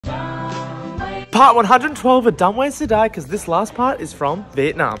Part 112, a dumb ways to die, because this last part is from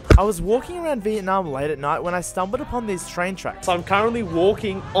Vietnam. I was walking around Vietnam late at night when I stumbled upon these train tracks. So I'm currently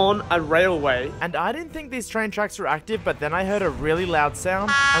walking on a railway, and I didn't think these train tracks were active, but then I heard a really loud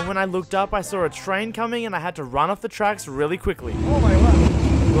sound, and when I looked up, I saw a train coming, and I had to run off the tracks really quickly. Oh my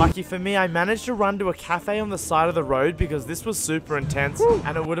god. Lucky for me, I managed to run to a cafe on the side of the road because this was super intense,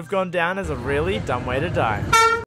 and it would have gone down as a really dumb way to die.